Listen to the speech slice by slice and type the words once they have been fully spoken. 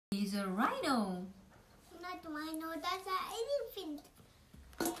is a rhino. Not rhino, that's an elephant.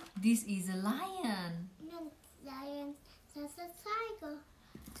 This is a lion. Not lion, that's a tiger.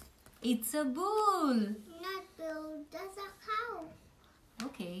 It's a bull. Not bull, that's a cow.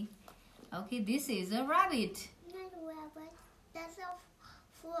 Okay. Okay, this is a rabbit. Not rabbit, that's a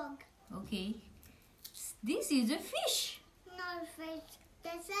frog. Okay. This is a fish. Not fish,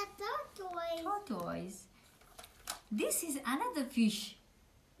 that's a tortoise. Tortoise. This is another fish.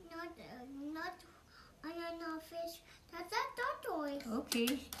 Not another fish, that's a tortoise.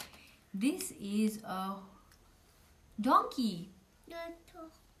 Okay. This is a donkey. Not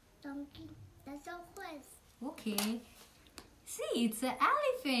donkey, that's a horse. Okay. See, it's an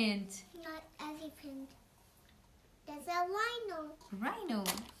elephant. Not elephant, that's a rhino. Rhino.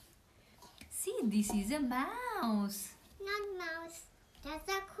 See, this is a mouse. Not mouse, that's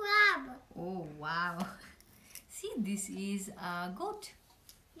a crab. Oh, wow. See, this is a goat.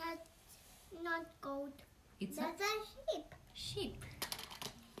 Not goat, It's that's a sheep. sheep.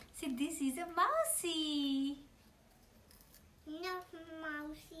 See, this is a mousey. Not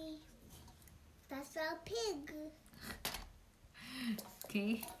mousey, that's a pig.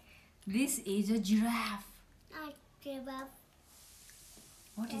 Okay. This is a giraffe. Not giraffe,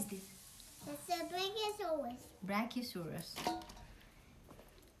 What is this? that's a brachiosaurus. Brachiosaurus.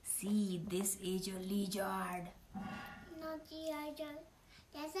 See, this is a lizard. Not the other,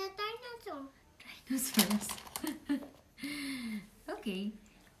 that's a dinosaur. Dinosaurs. Okay.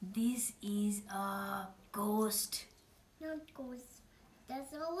 This is a ghost. Not ghost,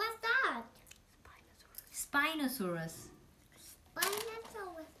 that's a what's that? Spinosaurus.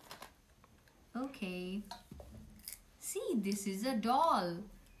 Spinosaurus. Okay. See, this is a doll.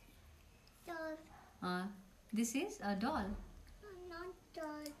 Dog. This is a doll. Not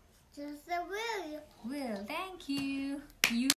dog, just a wheel. Well, thank you. You